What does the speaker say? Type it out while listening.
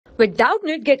With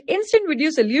Doubtnut, get instant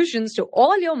video solutions to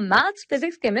all your maths,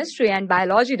 physics, chemistry, and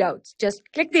biology doubts. Just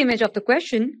click the image of the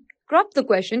question, crop the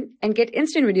question, and get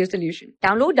instant video solution.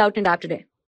 Download Doubtnut app today.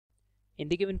 In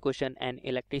the given question, an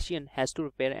electrician has to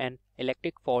repair an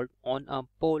electric fault on a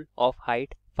pole of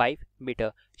height 5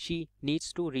 meter. She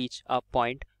needs to reach a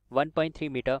point 1.3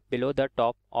 meter below the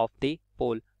top of the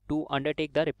pole to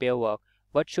undertake the repair work.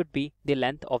 What should be the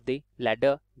length of the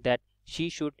ladder that she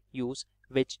should use,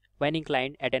 which when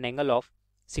inclined at an angle of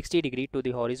 60 degree to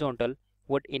the horizontal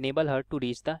would enable her to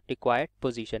reach the required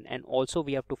position? And also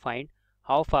we have to find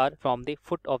how far from the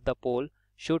foot of the pole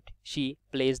should she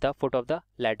place the foot of the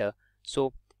ladder.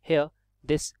 So here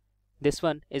this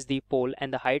one is the pole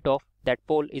and the height of that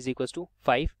pole is equals to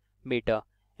 5 meter,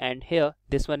 and here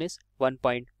this one is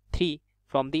 1.3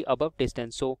 from the above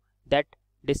distance. So that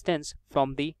distance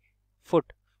from the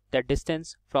foot, of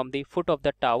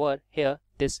the tower, here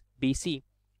this BC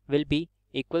will be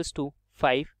equals to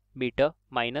 5 meter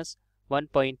minus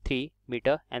 1.3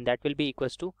 meter, and that will be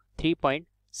equals to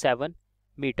 3.7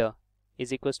 meter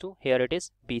is equals to, here it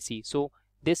is BC. So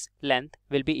this length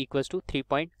will be equals to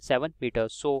 3.7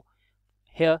 meters. So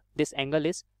here this angle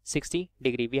is 60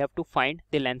 degree. We have to find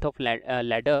the length of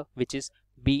ladder, which is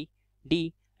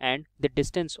BD, and the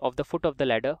distance of the foot of the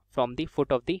ladder from the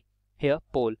foot of the here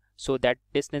pole. So that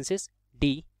distance is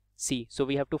DC. So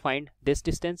we have to find this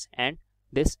distance and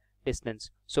this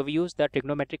distance. So we use the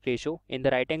trigonometric ratio in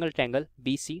the right angle triangle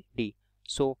BCD.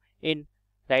 So in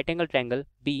right angle triangle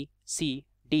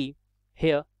BCD,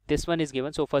 here this one is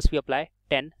given. So first we apply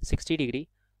tan 60 degree.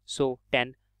 So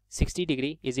tan 60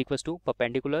 degree is equals to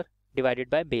perpendicular divided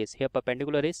by base. Here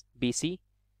perpendicular is BC,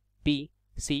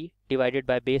 BC divided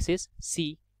by base is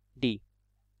CD.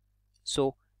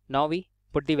 So now we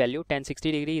put the value. Tan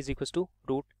 60 degree is equals to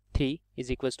root 3 is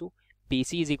equals to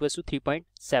BC is equals to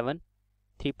 3.7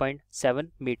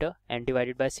 meter and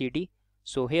divided by CD.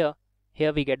 So here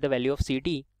we get the value of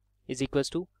CD is equals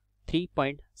to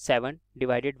 3.7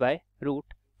 divided by root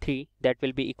 3, that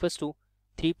will be equals to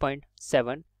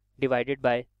 3.7 divided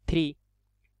by 3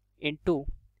 into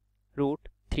root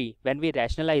 3. When we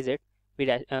rationalize it,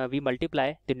 we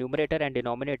multiply the numerator and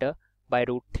denominator by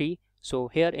root 3. So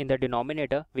here in the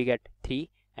denominator we get 3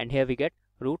 and here we get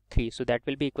root 3. So that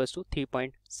will be equals to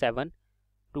 3.7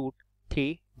 root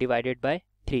 3 divided by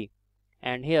 3.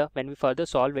 And here when we further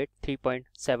solve it,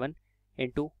 3.7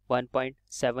 into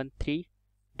 1.73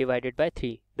 divided by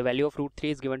 3. The value of root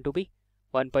 3 is given to be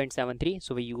 1.73.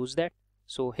 So we use that.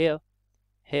 So here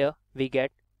we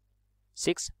get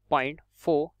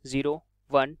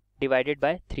 6.401 divided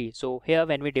by 3. So here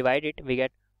when we divide it, we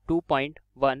get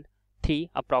 2.13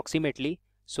 approximately.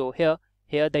 So here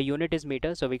the unit is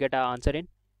meter, so we get our answer in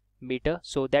meter.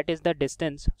 So that is the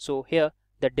distance. So here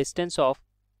the distance of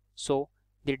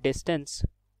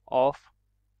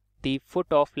the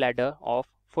foot of ladder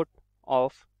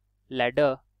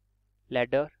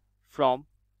from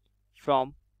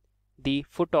the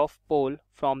foot of pole,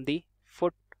 from the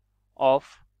foot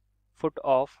of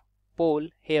pole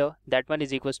here, that one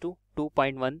is equals to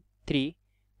 2.13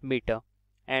 meter.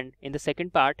 And in the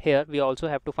second part here we also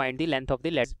have to find the length of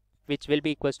the ladder, which will be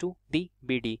equals to the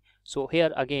BD. So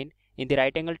here again in the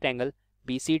right angle triangle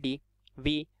BCD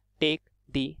we take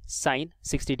the sine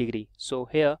 60 degree. So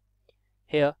here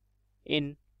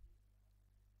in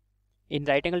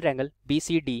right angle triangle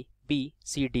BCD,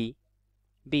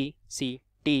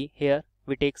 here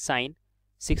we take sine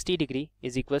 60 degree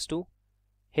is equals to,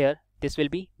 here this will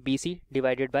be BC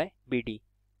divided by BD.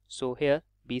 So here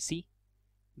BC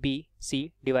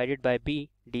divided by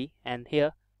BD, and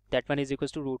here that one is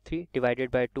equals to root 3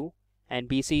 divided by 2, and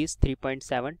BC is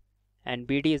 3.7 and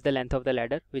BD is the length of the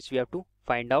ladder which we have to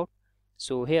find out.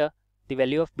 So here the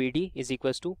value of BD is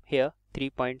equals to, here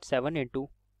 3.7 into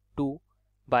 2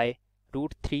 by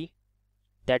root 3,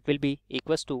 that will be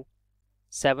equals to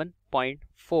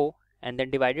 7.4, and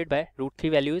then divided by root 3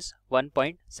 value is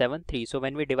 1.73. So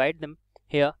when we divide them,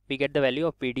 here we get the value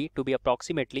of BD to be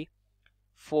approximately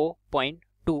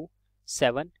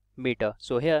 4.27 meter.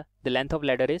 So here the length of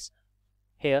ladder is,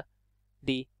 here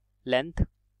the length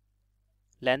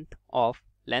of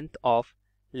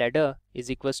ladder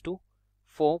is equals to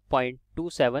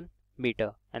 4.27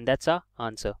 meter, and that's our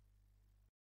answer.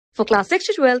 For class 6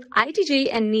 to 12, IIT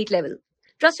JEE and NEET level.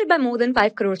 Trusted by more than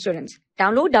 5 crore students.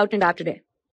 Download Doubtnut app today.